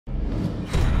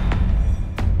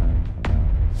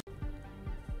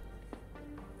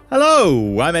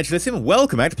Hello, I'm EnterElysium and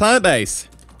welcome back to Planetbase,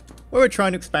 where we're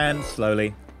trying to expand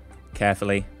slowly,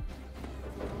 carefully.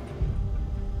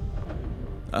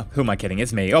 Who am I kidding?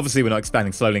 It's me. Obviously we're not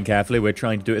expanding slowly and carefully, we're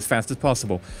trying to do it as fast as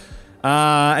possible.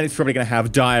 And it's probably going to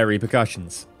have dire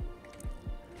repercussions.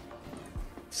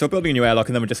 So we're building a new airlock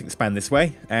and then we'll just expand this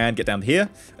way and get down to here.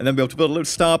 And then we'll be able to build a load of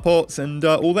starports and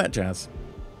all that jazz.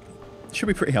 Should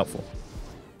be pretty helpful.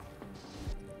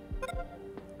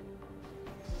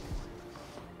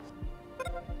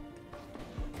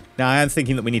 Now, I am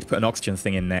thinking that we need to put an oxygen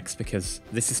thing in next because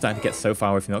this is starting to get so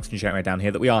far away from the oxygen generator down here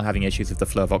that we are having issues with the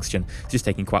flow of oxygen. It's just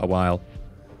taking quite a while.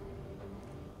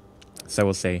 So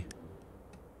we'll see.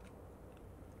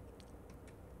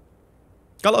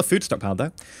 Got a lot of food stockpiled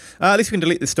though. At least we can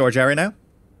delete this storage area now.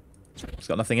 It's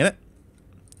got nothing in it.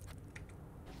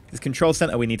 This control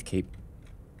center we need to keep.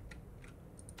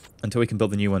 Until we can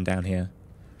build the new one down here.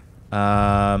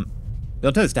 The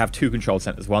alternative is to have two control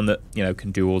centers. One that, you know,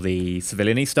 can do all the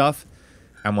civilian-y stuff.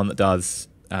 And one that does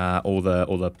all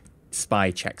the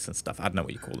spy checks and stuff. I don't know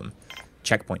what you call them.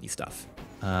 Checkpointy stuff.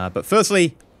 But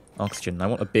firstly, oxygen. I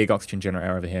want a big oxygen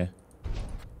generator over here.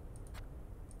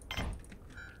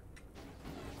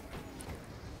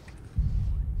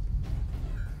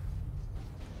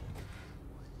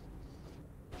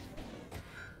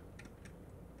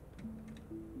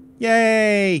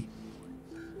 Yay!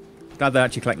 Glad they're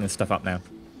actually collecting this stuff up now.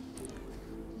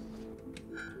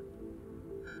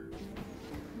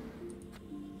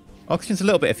 Oxygen's a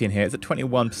little bit iffy in here. It's at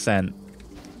 21%. I mean,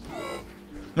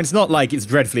 it's not like it's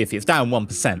dreadfully iffy. It's down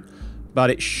 1%. But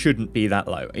it shouldn't be that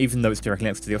low, even though it's directly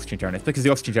next to the oxygen generator. It's because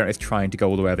the oxygen generator is trying to go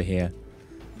all the way over here.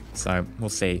 So, we'll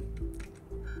see.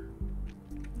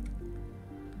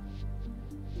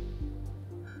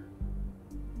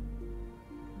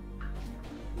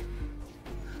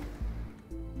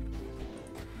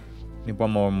 Need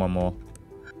one more and one more.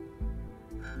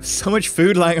 So much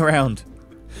food lying around.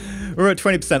 We're at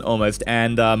 20% almost,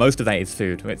 and most of that is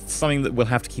food. It's something that we'll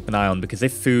have to keep an eye on, because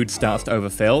if food starts to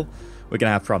overfill, we're going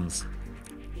to have problems.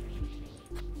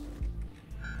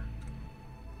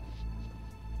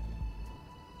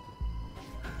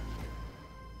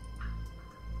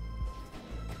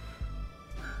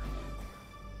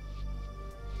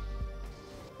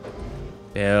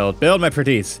 Build my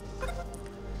pretties.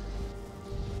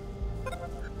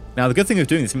 Now, the good thing of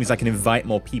doing this means I can invite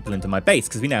more people into my base,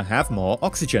 because we now have more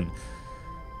oxygen.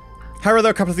 However, there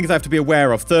are a couple of things I have to be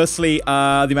aware of. Firstly,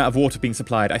 the amount of water being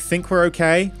supplied. I think we're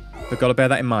okay, but got to bear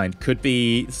that in mind. Could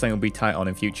be something we'll be tight on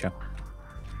in future.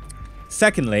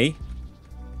 Secondly,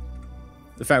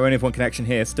 the fact we only have one connection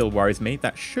here still worries me.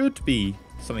 That should be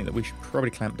something that we should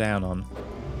probably clamp down on.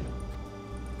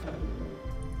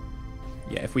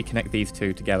 Yeah, if we connect these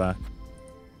two together.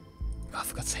 Oh,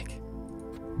 for God's sake.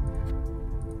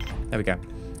 There we go.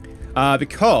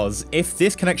 Because if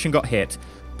this connection got hit,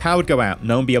 power would go out.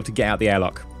 No one would be able to get out the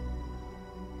airlock.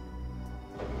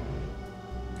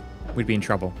 We'd be in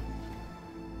trouble.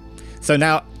 So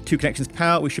now, two connections to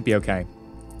power, we should be okay.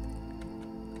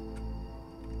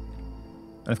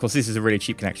 And of course, this is a really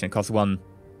cheap connection. It costs 1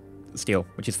 steel,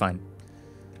 which is fine.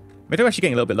 We're actually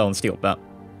getting a little bit low on steel, but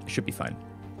it should be fine.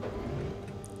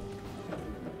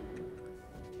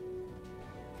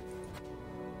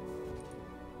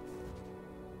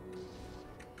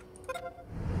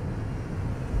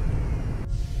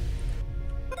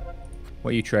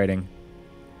 What are you trading?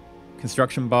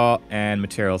 Construction bot and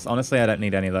materials. Honestly, I don't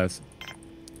need any of those.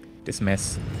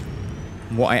 Dismiss.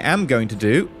 What I am going to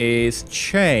do is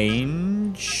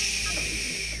change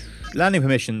landing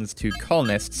permissions to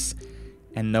colonists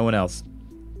and no one else.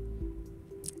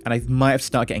 And I might have to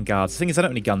start getting guards. The thing is, I don't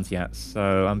have any guns yet,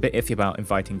 so I'm a bit iffy about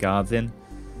inviting guards in.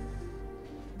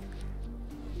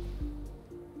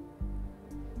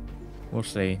 We'll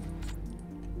see.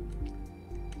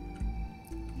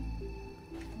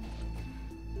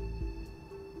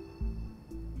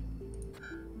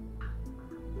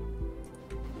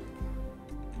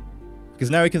 Because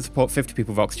now we can support 50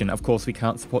 people with oxygen. Of course, we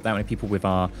can't support that many people with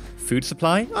our food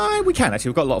supply. We can, actually.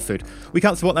 We've got a lot of food. We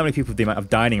can't support that many people with the amount of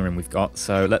dining room we've got.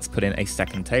 So let's put in a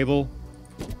second table.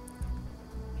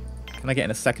 Can I get in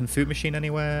a second food machine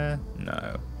anywhere?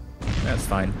 No. That's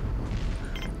fine.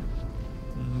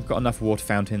 We've got enough water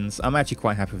fountains. I'm actually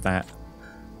quite happy with that.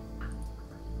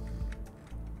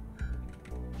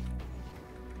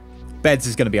 Beds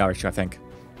is going to be our issue, I think.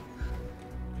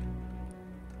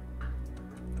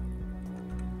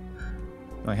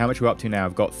 Right, how much are we up to now?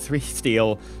 I've got 3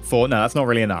 steel, 4... No, that's not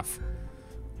really enough.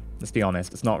 Let's be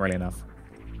honest, it's not really enough.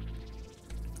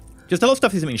 Just a lot of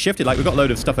stuff hasn't been shifted. Like, we've got a load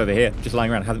of stuff over here just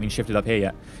lying around. It hasn't been shifted up here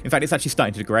yet. In fact, it's actually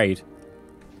starting to degrade.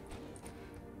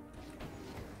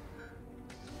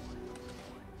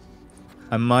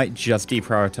 I might just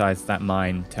deprioritize that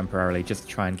mine temporarily, just to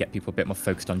try and get people a bit more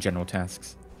focused on general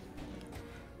tasks.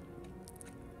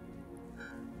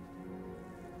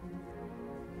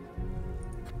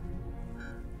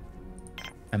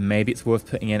 And maybe it's worth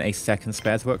putting in a second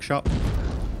spares workshop.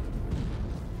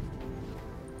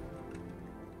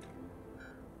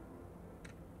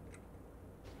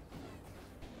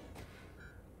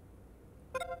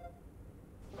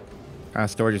 Our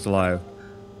storage is low.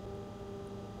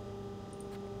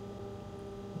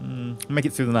 We'll make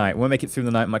it through the night. We'll make it through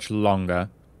the night much longer.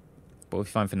 But we'll be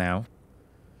fine for now.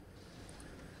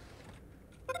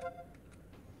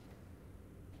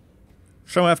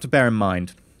 So I have to bear in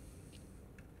mind.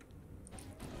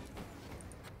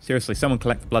 Seriously, someone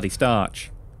collect the bloody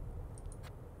starch.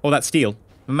 Oh, that's steel.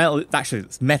 Metal, actually,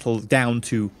 it's metal down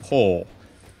to pour.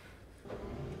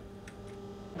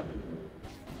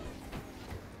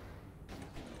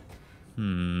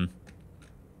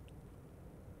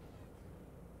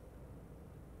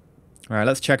 Alright,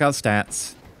 let's check our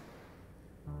stats.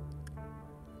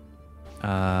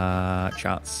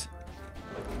 Charts.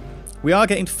 We are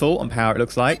getting full on power, it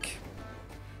looks like.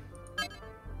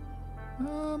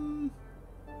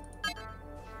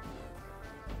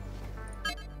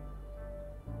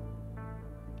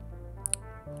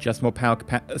 Just more power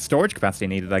storage capacity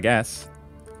needed, I guess.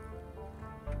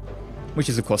 Which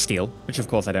is, of course, steel. Which, of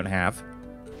course, I don't have.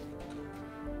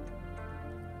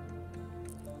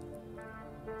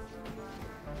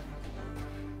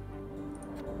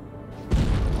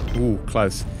 Ooh,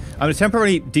 close. I'm going to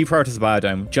temporarily deprioritize the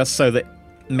biodome, just so that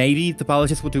maybe the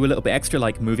biologists will do a little bit extra,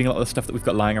 like moving a lot of the stuff that we've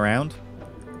got lying around.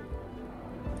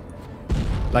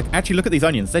 Like, actually, look at these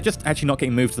onions. They're just actually not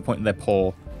getting moved to the point that they're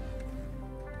poor.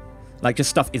 Like, just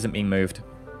stuff isn't being moved.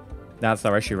 That's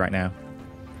our issue right now.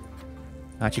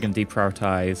 I'm actually going to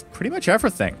deprioritize pretty much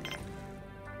everything.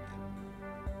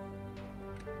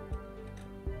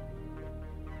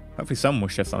 Hopefully someone will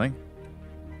shift something.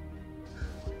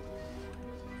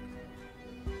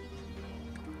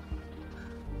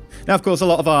 Now, of course, a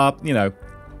lot of our, you know,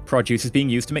 produce is being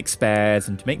used to make spares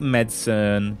and to make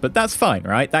medicine, but that's fine,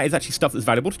 right? That is actually stuff that's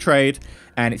valuable to trade,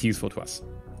 and it's useful to us.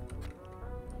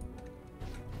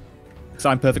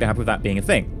 So I'm perfectly happy with that being a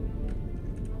thing.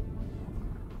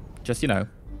 Just, you know,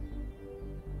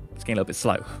 it's getting a little bit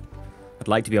slow. I'd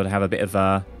like to be able to have a bit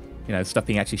of, you know, stuff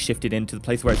being actually shifted into the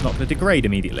place where it's not going to degrade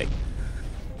immediately.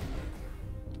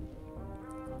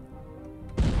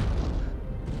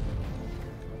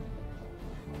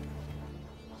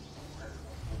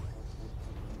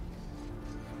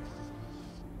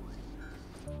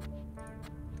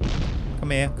 Come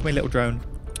here, little drone.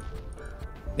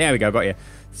 There we go, got you.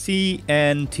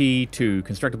 CNT2,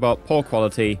 constructed bot, poor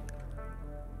quality.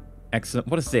 Excellent.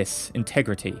 What is this?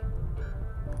 Integrity.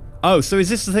 Oh, so is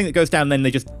this the thing that goes down and then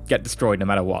they just get destroyed no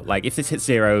matter what? Like, if this hits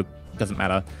 0, doesn't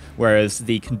matter. Whereas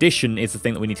the condition is the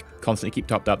thing that we need to constantly keep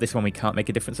topped up. This one we can't make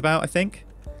a difference about, I think.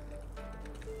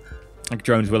 Like,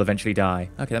 drones will eventually die.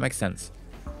 Okay, that makes sense.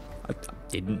 I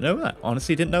didn't know that.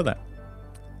 Honestly, didn't know that.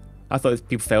 I thought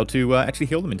people failed to actually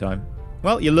heal them in time.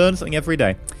 Well, you learn something every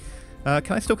day.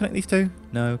 Can I still connect these two?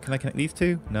 No. Can I connect these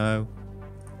two? No.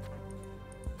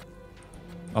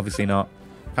 Obviously not.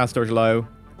 Power storage low.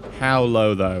 How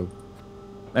low, though?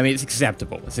 I mean, it's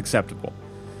acceptable. It's acceptable.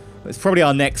 It's probably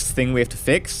our next thing we have to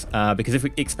fix, because if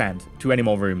we expand to any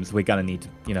more rooms, we're going to need to,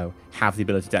 you know, have the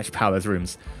ability to actually power those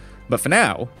rooms. But for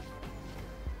now,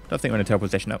 I don't think we're in a terrible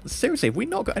position now. Seriously, have we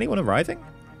not got anyone arriving?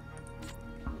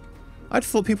 I'd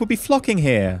thought people would be flocking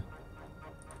here.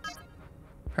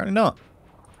 Apparently not.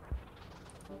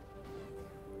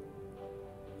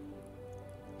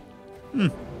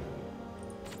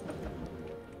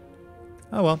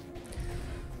 Oh well.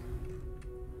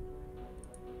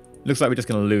 Looks like we're just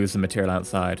going to lose the material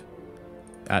outside.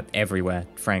 Everywhere,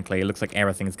 frankly. It looks like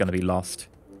everything's going to be lost.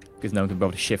 Because no one can be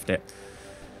able to shift it.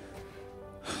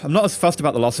 I'm not as fussed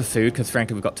about the loss of food, because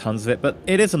frankly we've got tons of it, but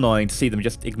it is annoying to see them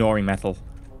just ignoring metal.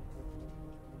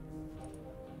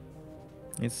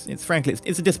 It's frankly,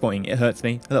 it's disappointing. It hurts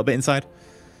me a little bit inside.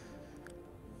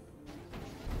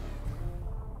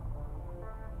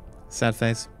 Sad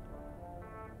face.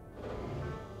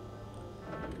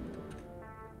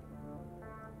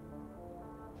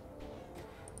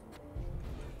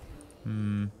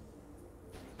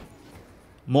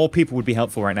 More people would be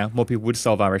helpful right now. More people would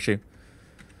solve our issue.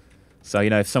 So, you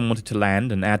know, if someone wanted to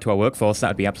land and add to our workforce, that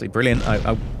would be absolutely brilliant.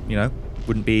 I you know,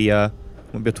 wouldn't be at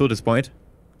all disappointed.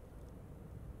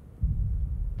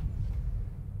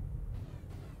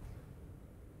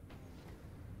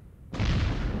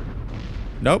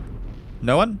 Nope.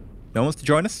 No one? No one wants to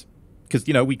join us? Because,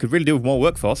 you know, we could really do with more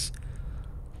workforce.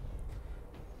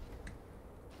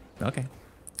 Okay.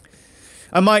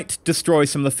 I might destroy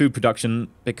some of the food production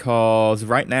because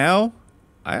right now,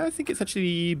 I think it's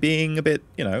actually being a bit,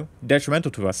 you know,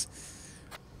 detrimental to us.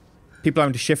 People are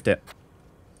having to shift it.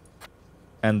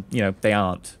 And, you know, they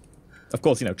aren't. Of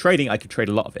course, you know, trading, I could trade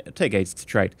a lot of it. It'd take ages to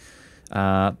trade.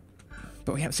 But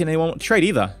we haven't seen anyone want to trade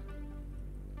either.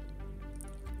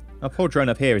 Our poor drone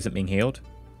up here isn't being healed.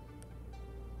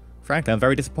 Frankly, I'm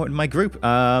very disappointed in my group.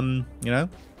 You know,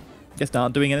 just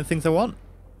aren't doing any things I want.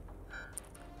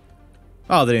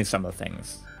 Oh, they're doing some of the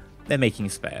things. They're making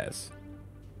spares.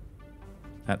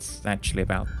 That's actually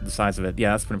about the size of it.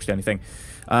 Yeah, that's pretty much the only thing.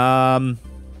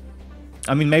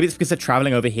 I mean, maybe it's because they're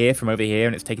traveling over here from over here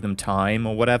and it's taking them time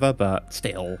or whatever, but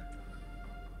still.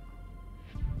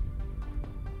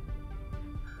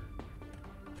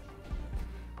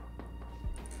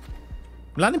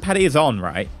 Landing pad is on,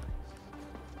 right?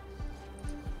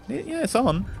 Yeah, it's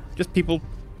on. Just people...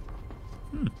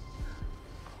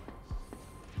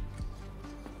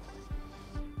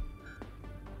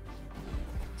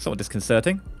 Somewhat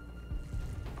disconcerting.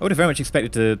 I would have very much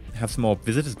expected to have some more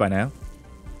visitors by now.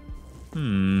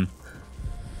 Oh,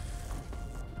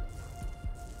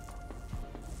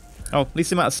 at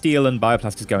least the amount of steel and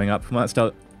bioplast is going up. We might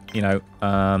start, you know,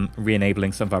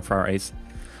 re-enabling some of our priorities.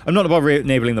 I'm not about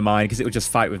re-enabling the mine, because it would just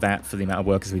fight with that for the amount of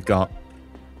workers we've got.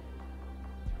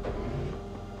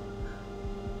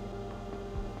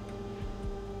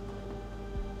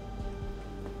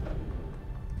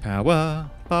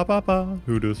 Power, ba ba ba,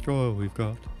 who destroy what we've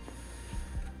got.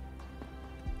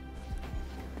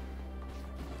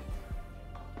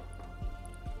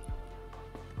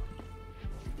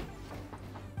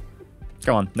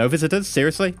 Come on, no visitors?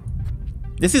 Seriously?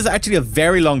 This is actually a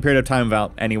very long period of time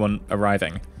without anyone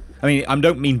arriving. I mean, I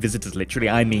don't mean visitors literally,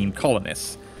 I mean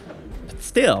colonists. But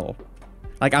still,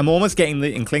 like, I'm almost getting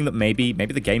the inkling that maybe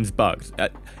the game's bugged.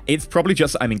 It's probably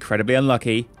just I'm incredibly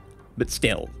unlucky, but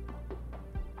still.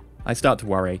 I start to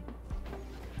worry.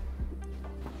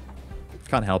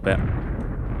 Can't help it.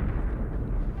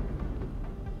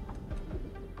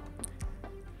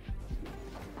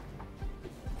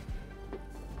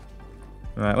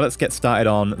 Alright, well, let's get started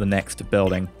on the next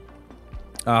building.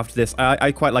 After this,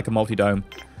 I quite like a multi-dome.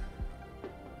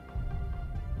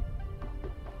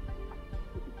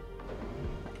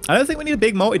 I don't think we need a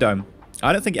big multi-dome.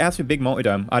 I don't think it has to be a big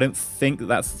multi-dome. I don't think that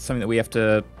that's something that we have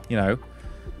to, you know,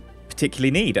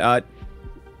 particularly need.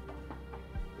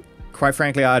 Quite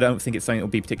frankly, I don't think it's something that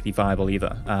will be particularly viable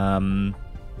either. I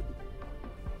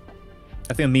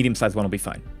think a medium-sized one will be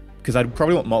fine. Because I'd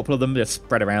probably want multiple of them just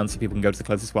spread around so people can go to the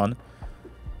closest one.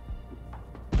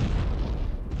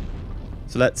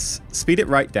 So let's speed it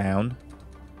right down.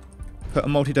 Put a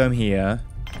multi-dome here.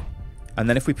 And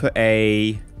then if we put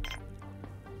a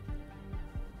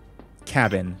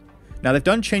cabin. Now, they've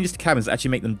done changes to cabins that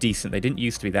actually make them decent. They didn't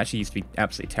used to be. They actually used to be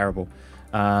absolutely terrible.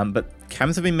 But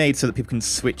cabins have been made so that people can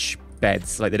switch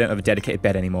beds. Like, they don't have a dedicated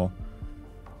bed anymore.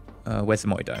 Where's the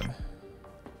multi-dome?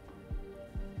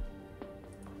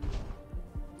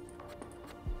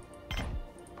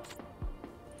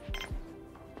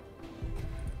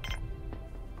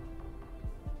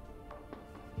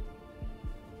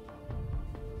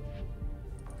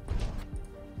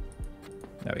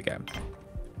 There we go.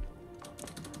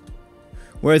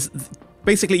 Whereas,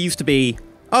 basically it used to be,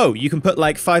 oh, you can put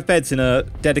like 5 beds in a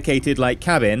dedicated like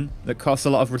cabin that costs a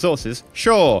lot of resources.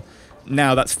 Sure.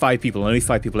 Now that's 5 people. Only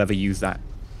 5 people ever use that.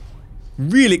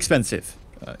 Really expensive.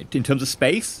 In terms of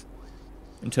space.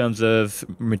 In terms of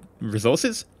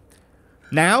resources.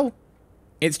 Now,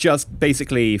 it's just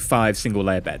basically 5 single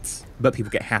layer beds. But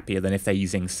people get happier than if they're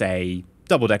using, say,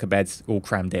 double-decker beds all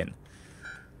crammed in.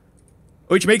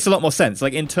 Which makes a lot more sense.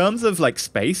 Like, in terms of, like,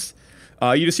 space,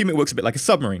 you'd assume it works a bit like a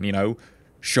submarine, you know?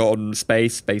 Short on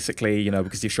space, basically, you know,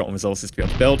 because you're short on resources to be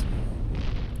able to build.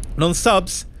 And on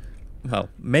subs, well,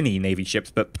 many Navy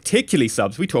ships, but particularly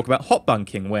subs, we talk about hot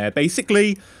bunking, where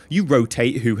basically you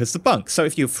rotate who has the bunk. So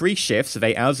if you have 3 shifts of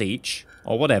 8 hours each,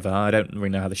 or whatever, I don't really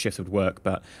know how the shifts would work,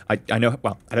 but I know,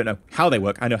 well, I don't know how they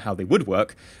work, I know how they would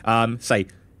work. Say,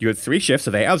 you had 3 shifts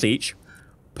of 8 hours each,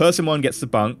 person 1 gets the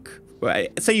bunk.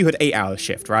 Say you had 8 hour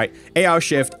shift, right? 8 hour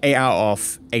shift, 8 hour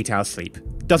off, 8 hours sleep.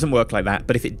 Doesn't work like that,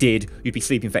 but if it did, you'd be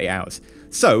sleeping for 8 hours.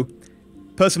 So,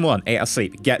 person 1, 8 hours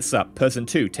sleep, gets up. Person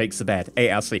 2 takes the bed, 8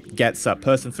 hours sleep, gets up.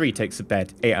 Person 3 takes the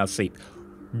bed, 8 hours sleep.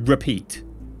 Repeat.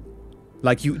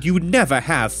 Like, you would never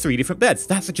have 3 different beds.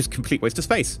 That's a just complete waste of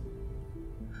space.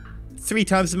 3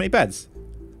 times as many beds.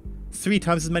 3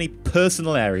 times as many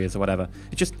personal areas or whatever.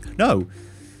 It just, no.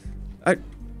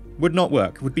 Would not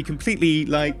work. Would be completely,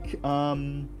 like, I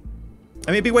mean,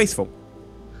 it'd be wasteful.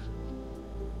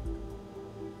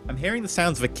 I'm hearing the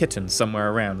sounds of a kitten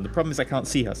somewhere around, and the problem is I can't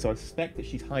see her, so I suspect that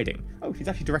she's hiding. Oh, she's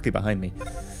actually directly behind me.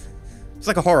 It's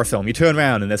like a horror film. You turn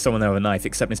around and there's someone there with a knife,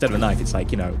 except instead of a knife, it's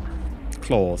like, you know,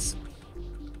 claws.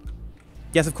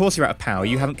 Yes, of course you're out of power.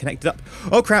 You haven't connected up.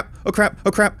 Oh crap! Oh crap!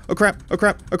 Oh crap! Oh crap! Oh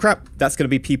crap! Oh crap! That's going to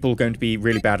be people going to be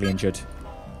really badly injured.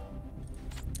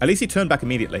 At least he turned back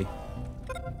immediately.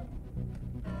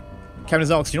 Camera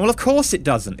doesn't oxygen. Well, of course it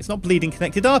doesn't. It's not bleeding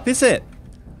connected up, is it?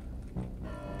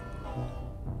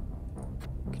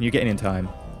 Can you get in time?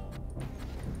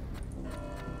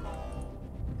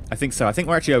 I think so. I think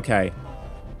we're actually okay.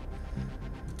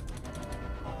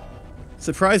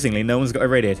 Surprisingly, no one's got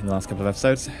irradiated in the last couple of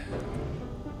episodes.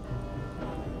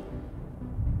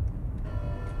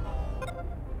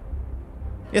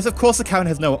 Yes, of course the Karen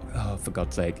has no... Oh, for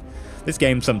God's sake. This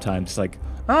game sometimes is like,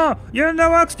 oh, you have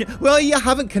no oxygen. Well, you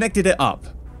haven't connected it up.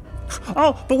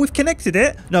 Oh, but we've connected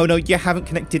it. No, you haven't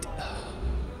connected...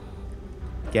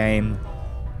 Game.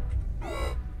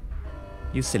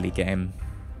 You silly game.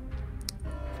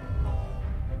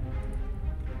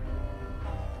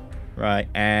 Right,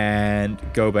 and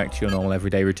go back to your normal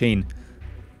everyday routine.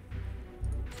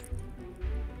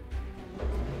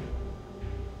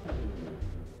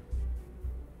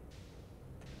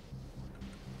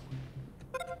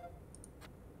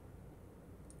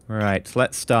 Right,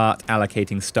 let's start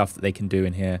allocating stuff that they can do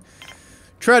in here.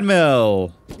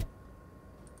 Treadmill!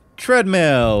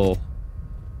 Treadmill!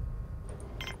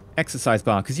 Exercise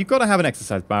bar, because you've got to have an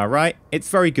exercise bar, right? It's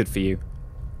very good for you.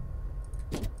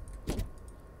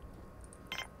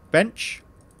 Bench.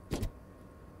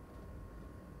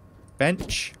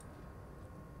 Bench.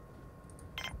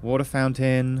 Water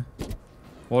fountain.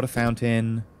 Water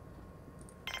fountain.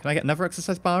 Can I get another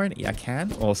exercise bar in? Yeah, I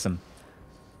can. Awesome.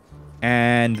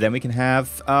 And then we can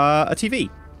have a TV.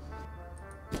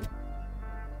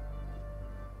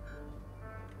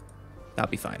 That'll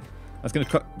be fine. That's going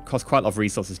to cost quite a lot of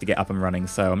resources to get up and running,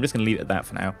 so I'm just going to leave it at that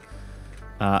for now.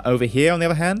 Over here, on the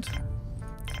other hand,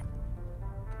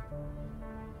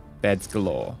 beds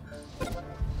galore.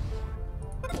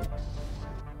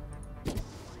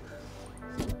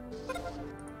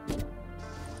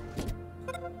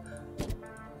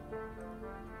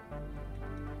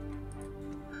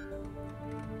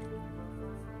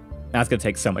 That's going to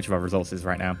take so much of our resources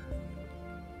right now.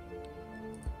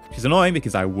 Which is annoying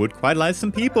because I would quite like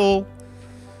some people.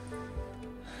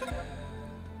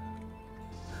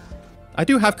 I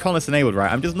do have colonists enabled,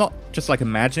 right? I'm just not just like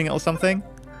imagining it or something.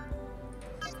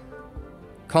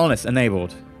 Colonists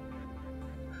enabled.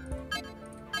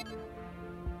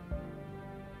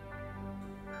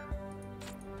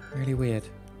 Really weird.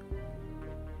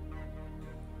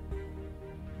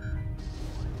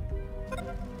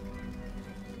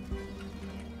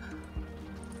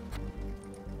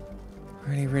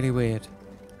 Really, really weird.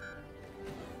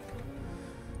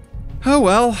 Oh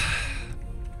well.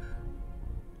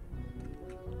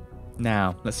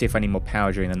 Now, let's see if I need more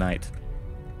power during the night.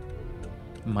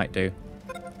 Might do.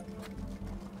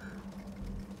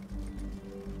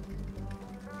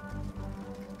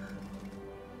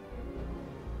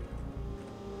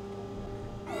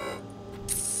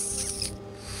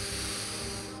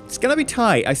 It's gonna be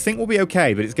tight. I think we'll be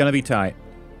okay, but it's gonna be tight.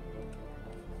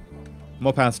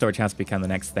 More power storage has to become the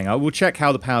next thing. I will check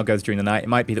how the power goes during the night. It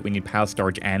might be that we need power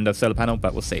storage and a solar panel,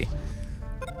 but we'll see.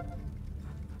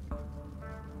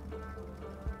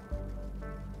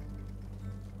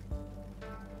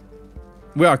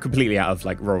 We are completely out of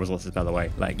like raw resources, by the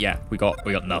way. Like, yeah, we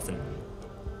got nothing.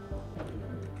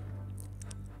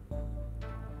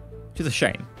 Which is a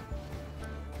shame.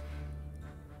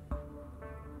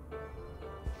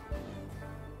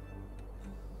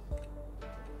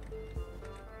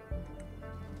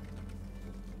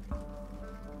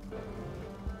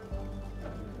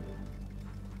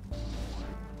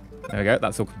 There we go,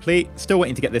 that's all complete. Still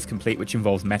waiting to get this complete, which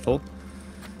involves metal.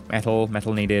 Metal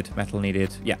needed, metal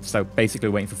needed. Yeah, so basically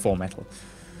waiting for 4 metal.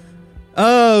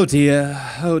 Oh dear,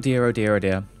 oh dear, oh dear, oh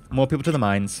dear. More people to the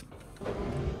mines.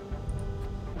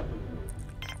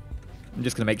 I'm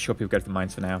just going to make sure people go to the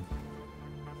mines for now.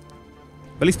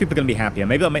 But at least people are going to be happier.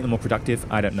 Maybe that'll make them more productive,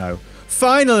 I don't know.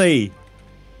 Finally!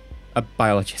 A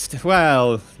biologist.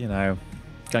 Well, you know,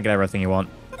 can't get everything you want.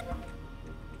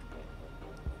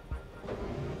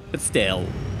 But still.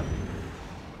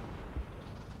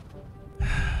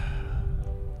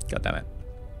 God damn it.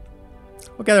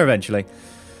 We'll get there eventually.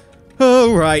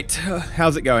 Oh, right.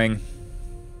 How's it going?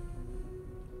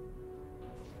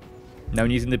 No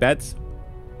one using the beds?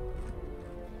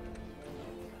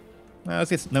 Well, I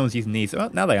guess no one's using these. Oh,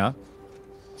 now they are.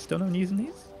 Still no one using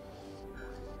these?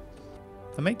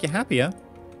 To make you happier.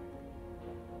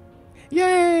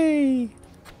 Yay!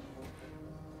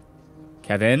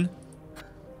 Kevin.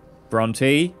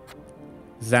 Bronte.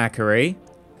 Zachary.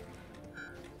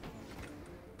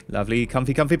 Lovely,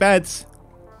 comfy, comfy beds.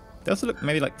 They also look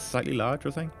maybe like slightly larger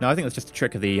or something. No, I think that's just a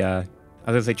trick of the, I was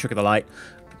going to say trick of the light.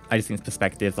 I just think it's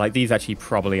perspective. Like, these actually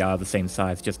probably are the same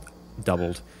size, just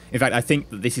doubled. In fact, I think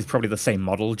that this is probably the same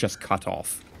model, just cut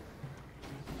off.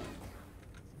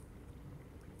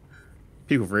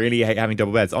 People really hate having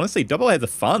double beds. Honestly, double beds are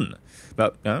fun.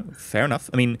 But, fair enough.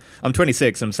 I mean, I'm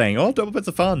 26, I'm saying, oh, double beds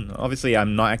are fun. Obviously,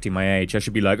 I'm not acting my age. I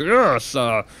should be like, yes,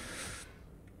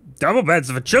 double beds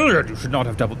are for children. You should not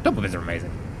have double beds are amazing.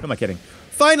 Who am I kidding?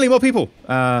 Finally, more people.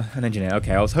 An engineer.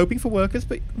 Okay, I was hoping for workers,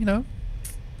 but, you know.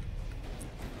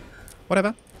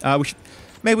 Whatever.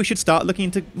 Maybe we should start looking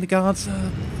into the guards.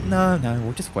 No,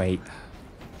 we'll just wait.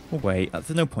 We'll wait. There's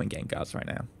no point getting guards right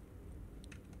now.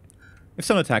 If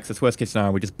someone attacks us, worst case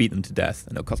scenario, we just beat them to death,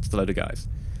 and it'll cost us a load of guys.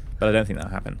 But I don't think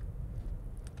that'll happen.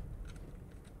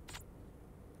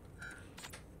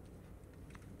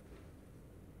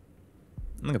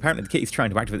 Look, apparently the kitty's trying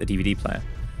to activate the DVD player.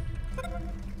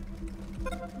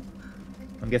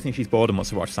 I'm guessing she's bored and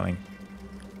wants to watch something.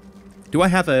 Do I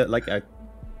have a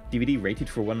DVD rated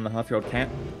for a 1.5-year-old cat?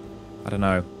 I don't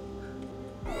know.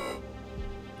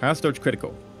 Power storage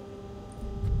critical.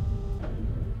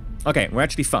 Okay, we're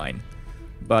actually fine.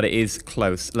 But it is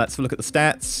close. Let's look at the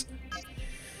stats.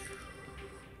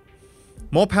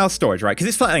 More power storage, right? Because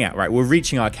it's flattening out, right? We're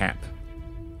reaching our cap.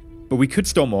 But we could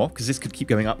store more, because this could keep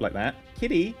going up like that.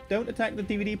 Kitty, don't attack the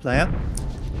DVD player.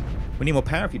 We need more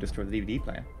power if you destroy the DVD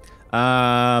player.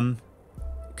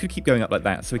 Could keep going up like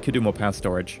that, so we could do more power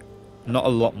storage. Not a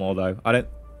lot more, though. I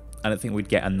don't think we'd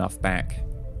get enough back.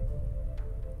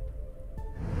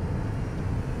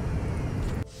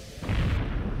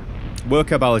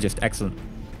 Worker biologist, excellent.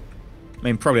 I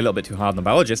mean, probably a little bit too hard on the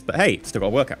biologist, but hey, still got a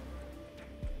worker.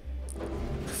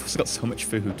 I've also got so much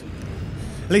food.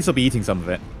 At least I'll be eating some of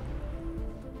it.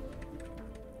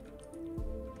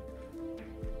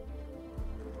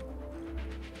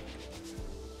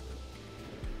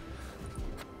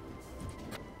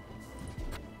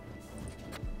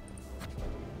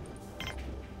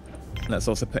 Let's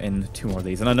also put in 2 more of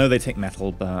these. And I know they take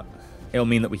metal, but it'll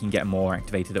mean that we can get more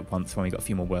activated at once when we've got a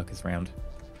few more workers around.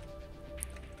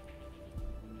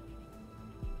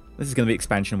 This is going to be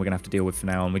expansion we're going to have to deal with for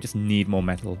now, and we just need more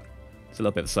metal. It's a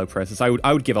little bit of a slow process. I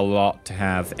would give a lot to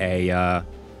have a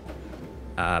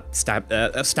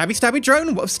stabby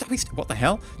drone? What the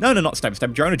hell? No, not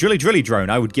stabby drone. A drilly drone.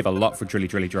 I would give a lot for a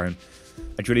drilly drone.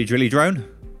 A drilly drone?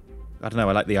 I don't know.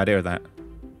 I like the idea of that.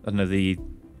 I don't know. The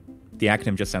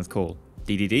acronym just sounds cool.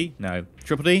 DDD? No.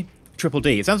 Triple D? Triple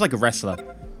D. It sounds like a wrestler.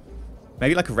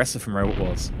 Maybe like a wrestler from Robot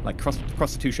Wars. Like cross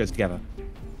the 2 shows together.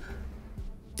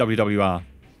 WWR.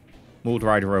 World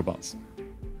Rider Robots.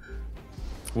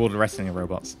 World of Wrestling of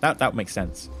Robots. That makes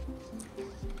sense.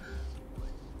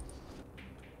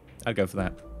 I'd go for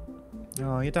that.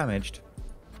 Oh, you're damaged.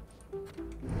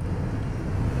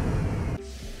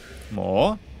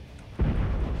 More.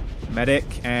 Medic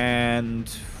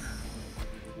and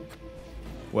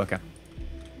worker.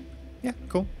 Yeah,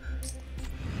 cool.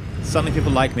 Suddenly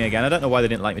people like me again. I don't know why they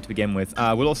didn't like me to begin with.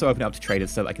 We'll also open it up to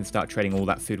traders so that I can start trading all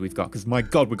that food we've got. Because, my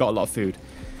God, we've got a lot of food.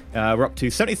 We're up to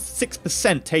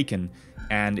 76% taken,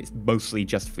 and it's mostly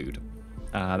just food.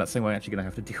 That's something we're actually going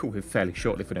to have to deal with fairly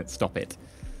shortly if we don't stop it.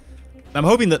 I'm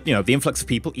hoping that, you know, the influx of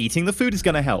people eating the food is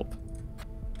going to help.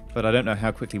 But I don't know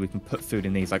how quickly we can put food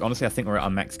in these. Like, honestly, I think we're at our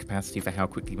max capacity for how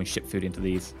quickly we can ship food into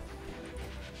these.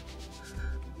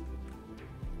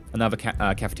 Another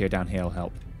cafeteria down here will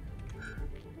help.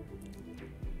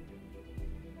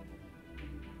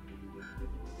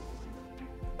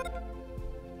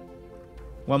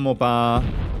 One more bar.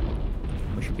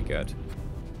 We should be good.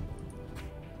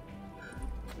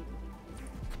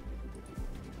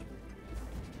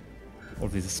 All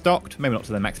of these are stocked. Maybe not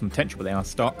to their maximum potential, but they are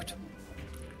stocked.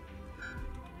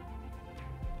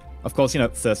 Of course, you know,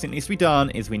 first thing that needs to be done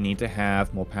is we need to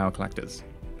have more power collectors.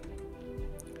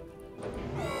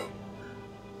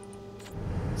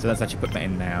 So let's actually put that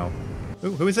in now.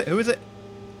 Ooh, who is it? Who is it?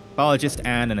 Biologist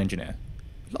and an engineer.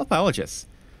 A lot of biologists.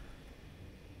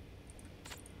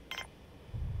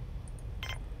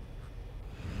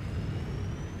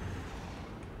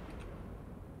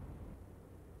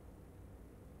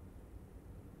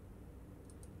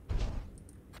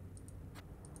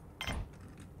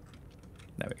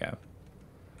 There we go.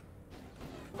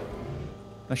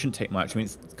 That shouldn't take much. I mean,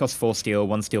 it costs 4 steel,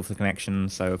 1 steel for the connection,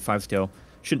 so 5 steel.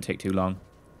 Shouldn't take too long.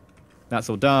 That's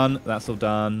all done. That's all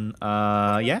done.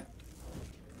 Yeah.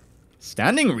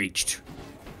 Standing reached.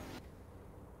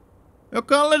 Your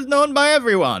call is known by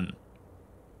everyone.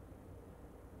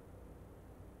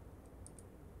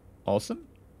 Awesome.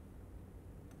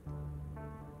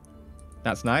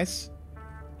 That's nice.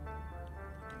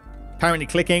 Apparently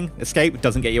clicking escape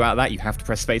doesn't get you out of that. You have to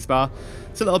press spacebar.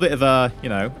 It's a little bit of a, you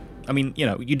know... I mean, you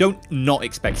know, you don't not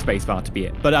expect spacebar to be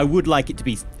it. But I would like it to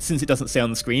be, since it doesn't say on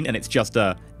the screen and it's just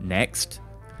a next,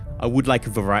 I would like a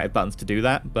variety of buttons to do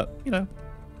that. But, you know,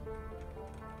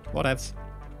 whatevs.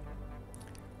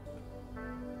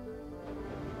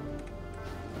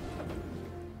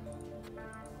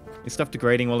 Is stuff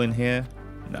degrading while in here?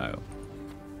 No.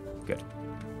 Good.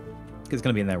 Because it's going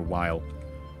to be in there a while.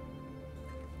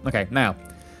 Okay, now.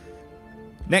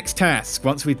 Next task,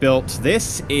 once we've built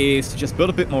this, is to just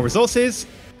build a bit more resources.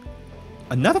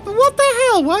 Another... What the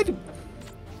hell? Why do...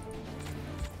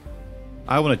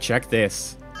 I want to check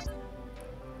this.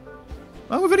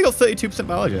 Oh, we've only got 32%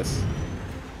 biologists.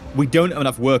 We don't have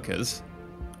enough workers.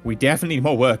 We definitely need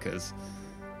more workers.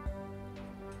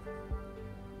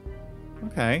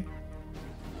 Okay.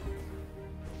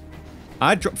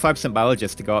 I'd drop 5%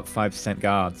 biologists to go up 5%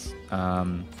 guards.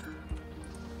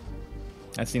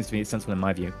 That seems to be sensible in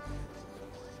my view.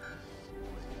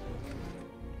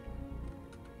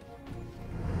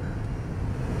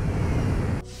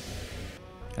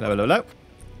 Hello, hello, hello.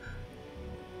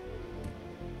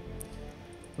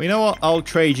 Well, you know what? I'll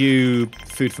trade you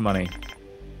food for money.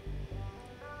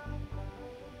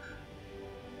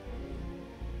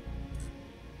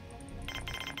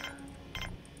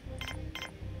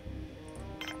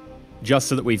 Just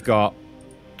so that we've got,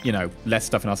 you know, less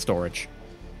stuff in our storage.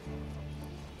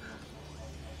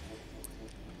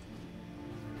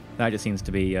 That just seems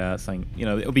to be something, you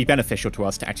know, it'll be beneficial to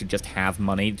us to actually just have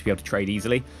money to be able to trade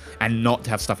easily and not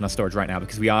to have stuff in our storage right now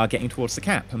because we are getting towards the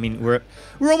cap. I mean, we're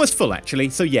almost full,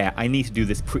 actually. So, yeah, I need to do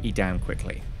this pretty damn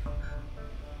quickly.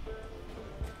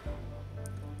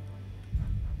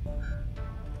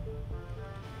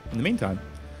 In the meantime,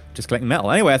 just collecting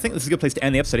metal. Anyway, I think this is a good place to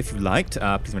end the episode. If you liked,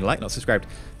 please leave a like, not subscribed.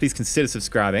 Please consider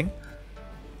subscribing.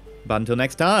 But until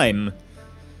next time,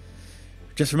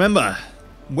 just remember...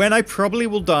 When I probably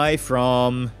will die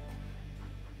from,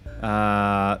 you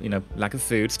know, lack of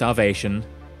food, starvation,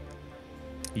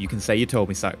 you can say you told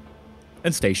me so.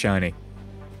 And stay shiny.